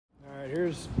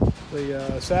here's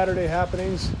the Saturday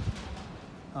happenings.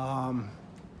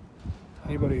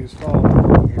 Anybody who's following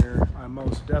along here, I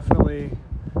most definitely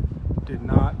did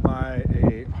not buy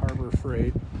a Harbor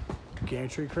Freight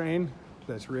gantry crane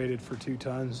that's rated for 2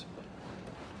 tons.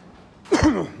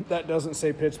 That doesn't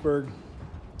say Pittsburgh.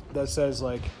 That says,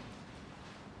 like,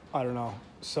 I don't know,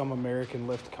 some American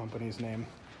lift company's name.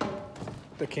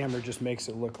 The camera just makes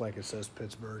it look like it says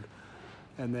Pittsburgh.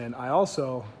 And then I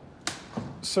also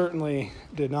certainly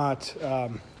did not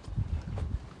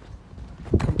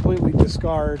completely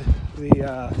discard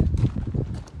the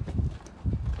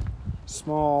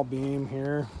small beam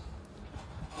here.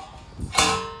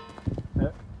 I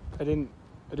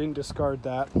didn't discard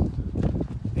that,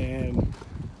 and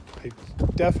I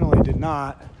definitely did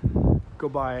not go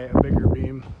buy a bigger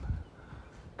beam.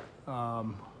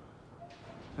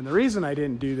 And the reason I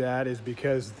didn't do that is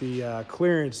because the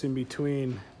clearance in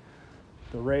between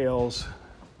the rails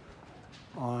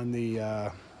on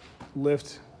the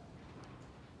lift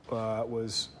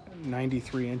was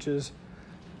 93 inches,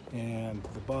 and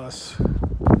the bus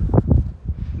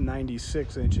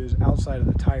 96 inches outside of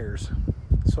the tires.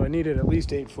 So I needed at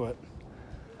least 8 foot,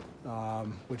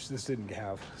 which this didn't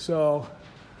have. So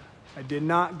I did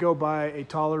not go buy a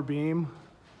taller beam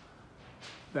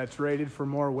that's rated for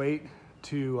more weight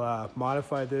to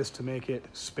modify this to make it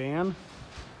span.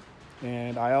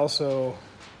 And I also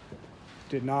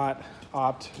did not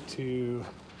opt to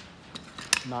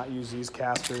not use these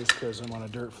casters because I'm on a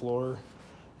dirt floor.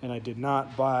 And I did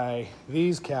not buy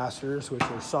these casters, which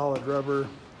are solid rubber.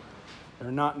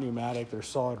 They're not pneumatic, they're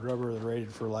solid rubber. They're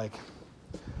rated for like,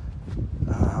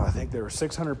 I think they were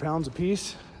 600 pounds a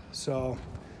piece. So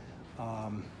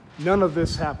none of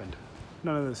this happened.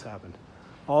 None of this happened.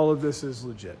 All of this is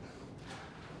legit.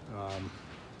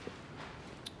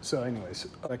 So anyways,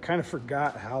 I kind of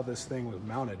forgot how this thing was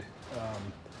mounted.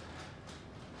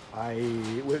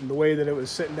 With the way that it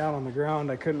was sitting down on the ground,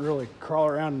 I couldn't really crawl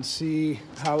around and see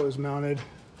how it was mounted.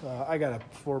 I got a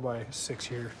 4x6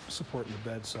 here supporting the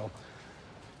bed, so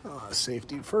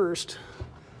safety first.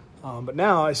 But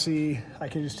now I see I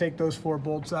can just take those 4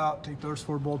 bolts out, take those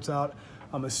 4 bolts out.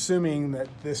 I'm assuming that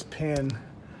this pin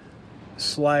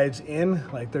slides in,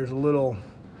 like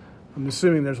I'm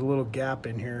assuming there's a little gap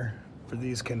in here for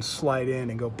these can slide in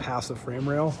and go past the frame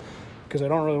rail, because I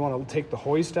don't really want to take the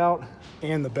hoist out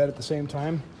and the bed at the same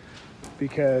time,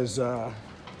 because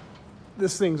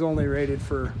this thing's only rated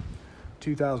for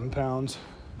 2,000 pounds,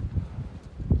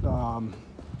 1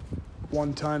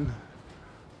 ton.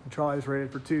 The trolley is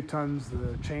rated for 2 tons.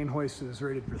 The chain hoist is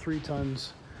rated for 3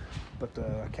 tons, but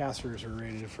the casters are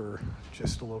rated for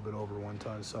just a little bit over 1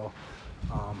 ton. So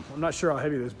I'm not sure how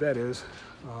heavy this bed is.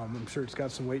 I'm sure it's got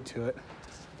some weight to it.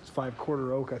 It's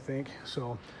 5/4 oak, I think.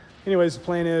 So anyways, the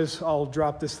plan is I'll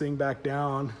drop this thing back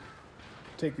down,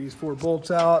 take these 4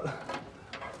 bolts out,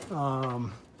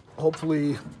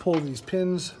 hopefully pull these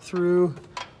pins through,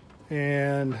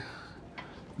 and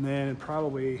then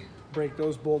probably break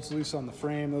those bolts loose on the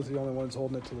frame. Those are the only ones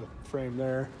holding it to the frame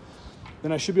there.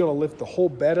 Then I should be able to lift the whole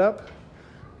bed up,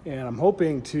 and I'm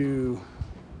hoping to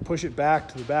push it back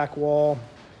to the back wall,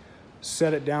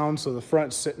 set it down so the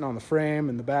front's sitting on the frame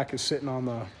and the back is sitting on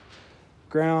the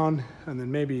ground, and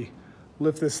then maybe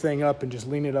lift this thing up and just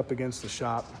lean it up against the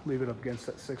shop, leave it up against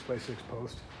that 6x6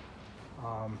 post.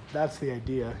 That's the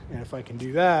idea. And if I can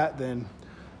do that, then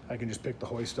I can just pick the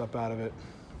hoist up out of it.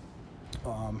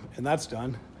 And that's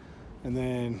done. And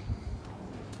then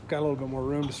got a little bit more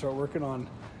room to start working on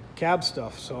cab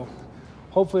stuff. So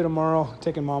hopefully tomorrow,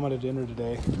 taking Mama to dinner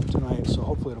tonight. So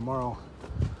hopefully tomorrow,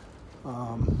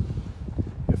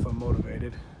 if I'm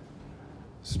motivated,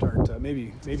 start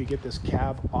maybe get this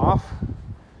cab off,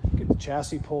 get the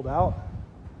chassis pulled out,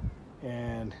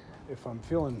 and if I'm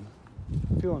feeling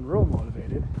real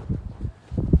motivated,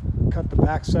 cut the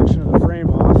back section of the frame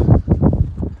off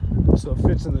so it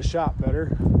fits in the shop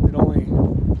better.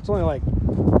 It's only like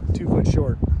 2 foot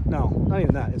short. No, not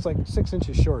even that. It's like 6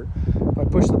 inches short. If I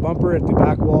push the bumper at the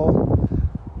back wall,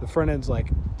 the front end's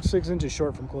like 6 inches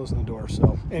short from closing the door.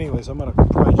 So anyways, I'm gonna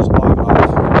probably just log it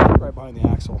off right behind the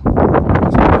axle. So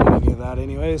I don't need any of that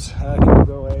anyways. I can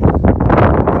go away,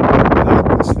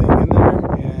 back this thing in there,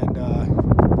 and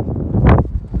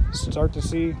start to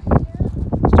see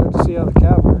how the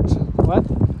cab works. What?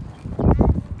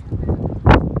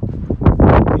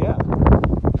 Yeah.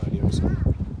 No idea what's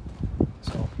going.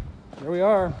 So there we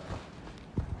are.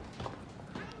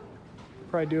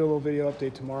 Probably do a little video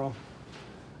update tomorrow.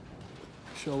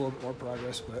 Show a little bit more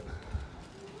progress, but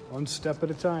 1 step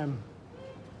at a time.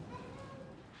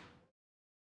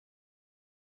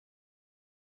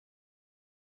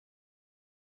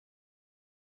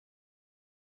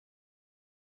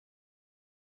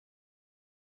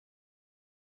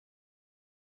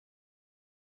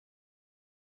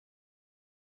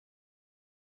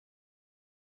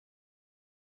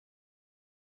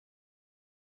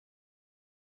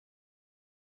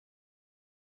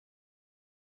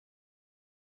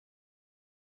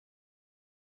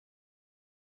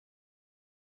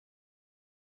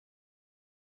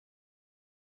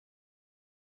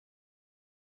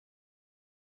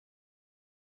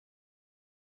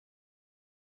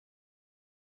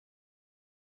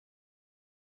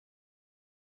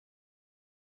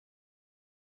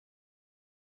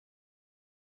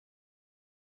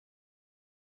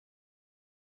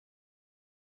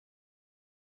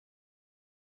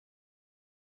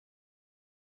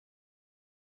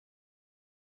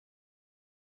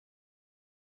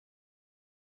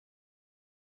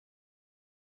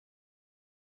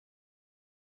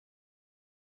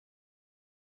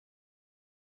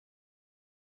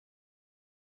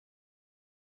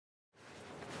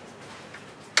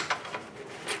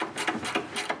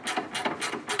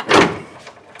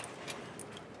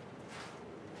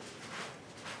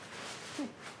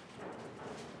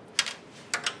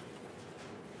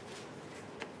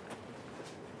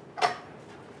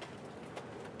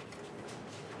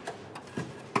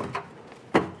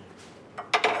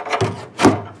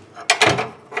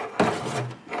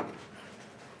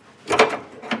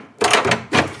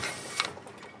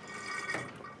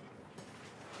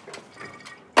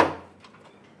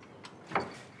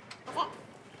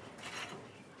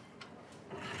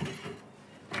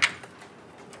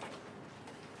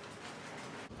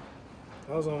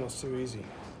 was almost too easy.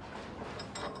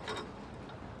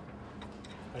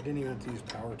 I didn't even have to use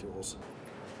power tools.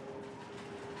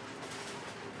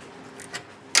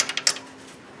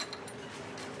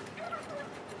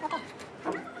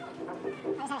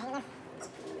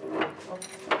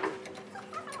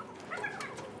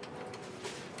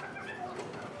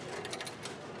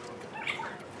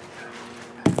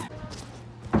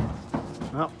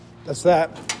 Well, that's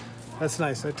that. That's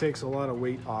nice. That takes a lot of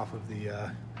weight off of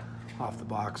the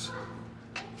box.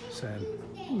 So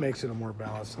it makes it a more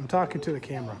balanced. I'm talking to the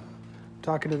camera. I'm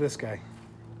talking to this guy,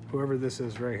 whoever this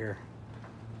is right here.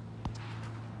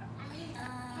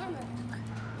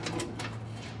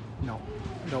 No,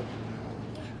 nope.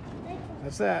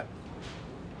 That's that.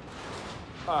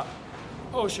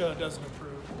 OSHA doesn't approve.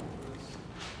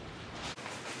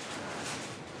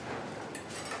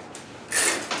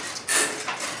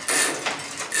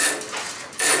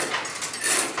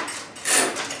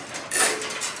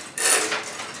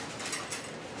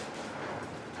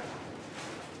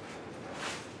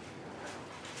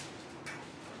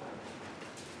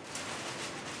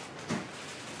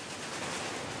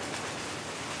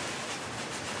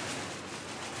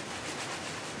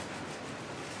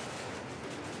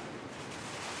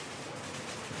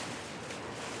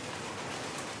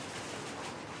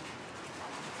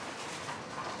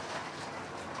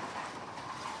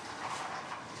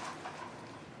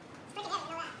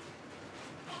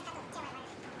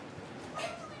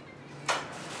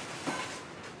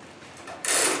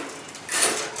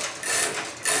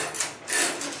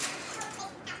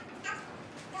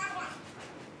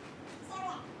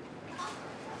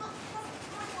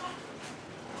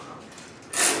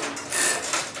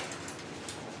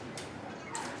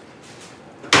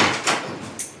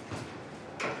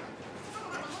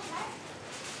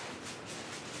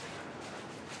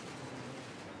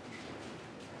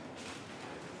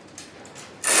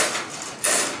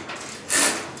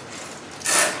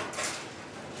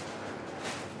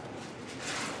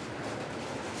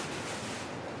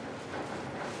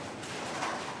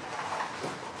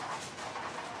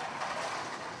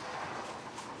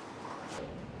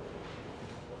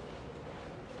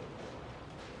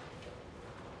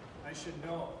 I should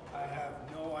know. I have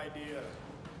no idea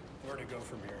where to go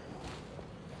from here.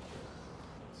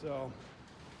 So,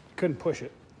 couldn't push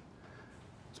it.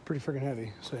 It's pretty freaking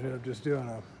heavy. So I ended up just doing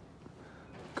a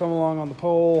come along on the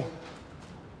pole,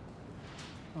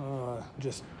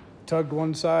 just tugged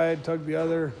one side, tugged the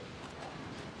other.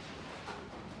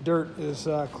 Dirt is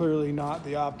clearly not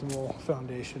the optimal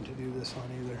foundation to do this on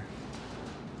either.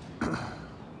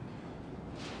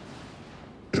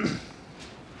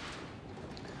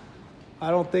 I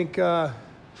don't think I'm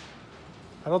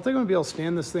gonna be able to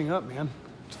stand this thing up, man.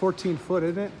 It's 14 foot,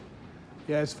 isn't it?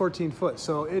 Yeah, it's 14 foot.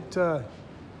 So it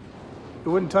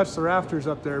wouldn't touch the rafters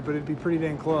up there, but it'd be pretty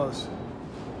dang close.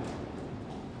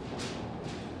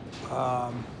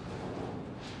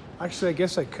 Actually, I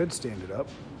guess I could stand it up.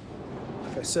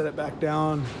 If I set it back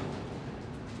down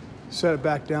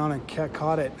and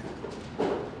caught it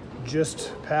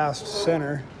just past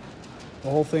center, the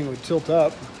whole thing would tilt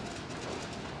up.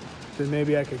 Then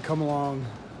maybe I could come along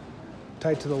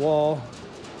tight to the wall.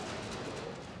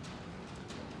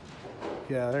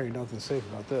 Yeah, there ain't nothing safe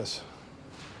about this.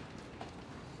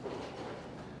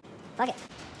 Fuck it.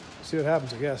 See what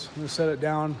happens, I guess. I'm gonna set it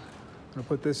down. I'm gonna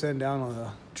put this end down on the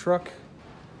truck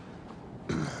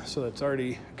so it's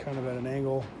already kind of at an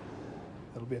angle.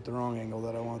 It'll be at the wrong angle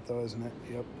that I want though, isn't it?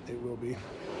 Yep, it will be.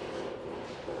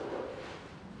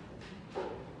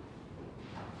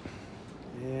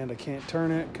 And I can't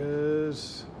turn it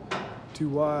because too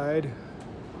wide.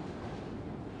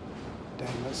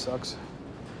 Dang, that sucks.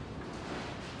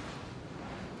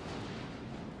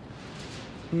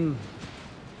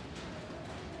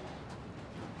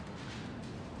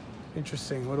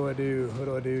 Interesting. What do I do? What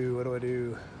do I do? What do I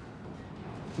do?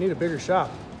 I need a bigger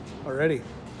shop already.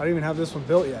 I don't even have this one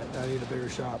built yet. I need a bigger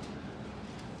shop.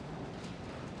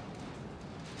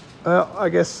 Well, I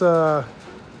guess I'm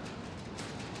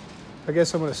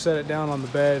gonna set it down on the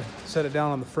bed, set it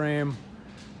down on the frame,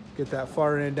 get that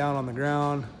far end down on the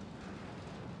ground,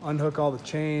 unhook all the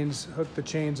chains, hook the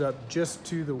chains up just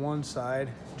to the one side,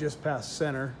 just past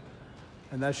center,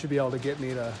 and that should be able to get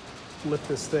me to lift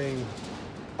this thing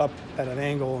up at an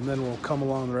angle, and then we'll come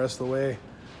along the rest of the way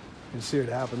and see what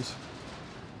happens.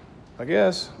 I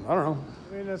guess. I don't know.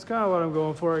 I mean, that's kind of what I'm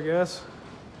going for, I guess.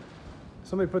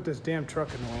 Somebody put this damn truck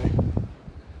in the way.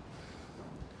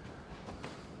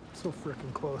 So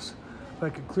freaking close. If I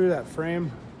could clear that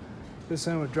frame, this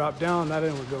end would drop down, that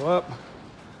end would go up.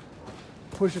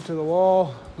 Push it to the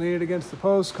wall, lean it against the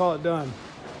post, call it done.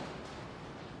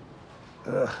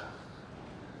 Ugh.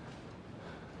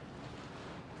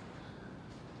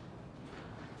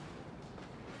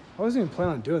 I wasn't even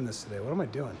planning on doing this today. What am I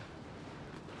doing?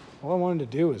 All I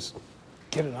wanted to do was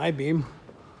get an I-beam.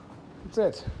 That's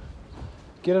it.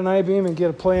 Get an I-beam and get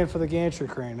a plan for the gantry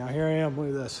crane. Now here I am, look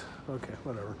at this. Okay,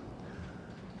 whatever.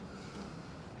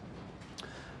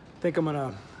 I think I'm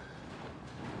gonna,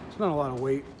 there's not a lot of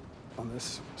weight on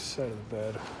this side of the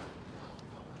bed.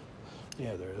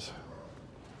 Yeah, there is.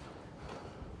 I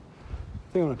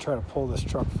think I'm gonna try to pull this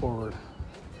truck forward.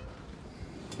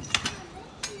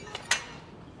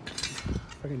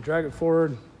 If I can drag it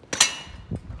forward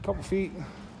a couple feet,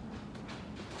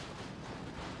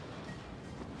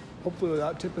 hopefully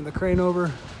without tipping the crane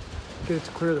over, get it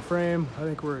to clear the frame. I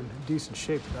think we're in decent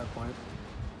shape at that point.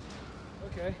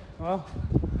 Okay, well,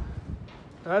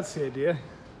 that's the idea.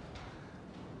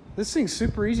 This thing's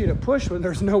super easy to push when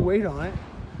there's no weight on it.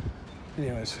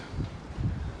 Anyways,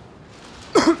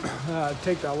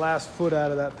 take that last foot out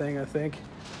of that thing, I think.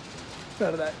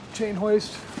 Out of that chain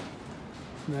hoist.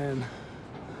 And then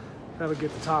that'll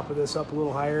get the top of this up a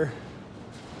little higher.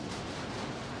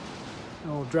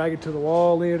 And we'll drag it to the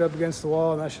wall, lean it up against the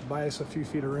wall, and that should buy us a few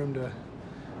feet of room to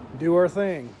do our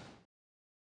thing.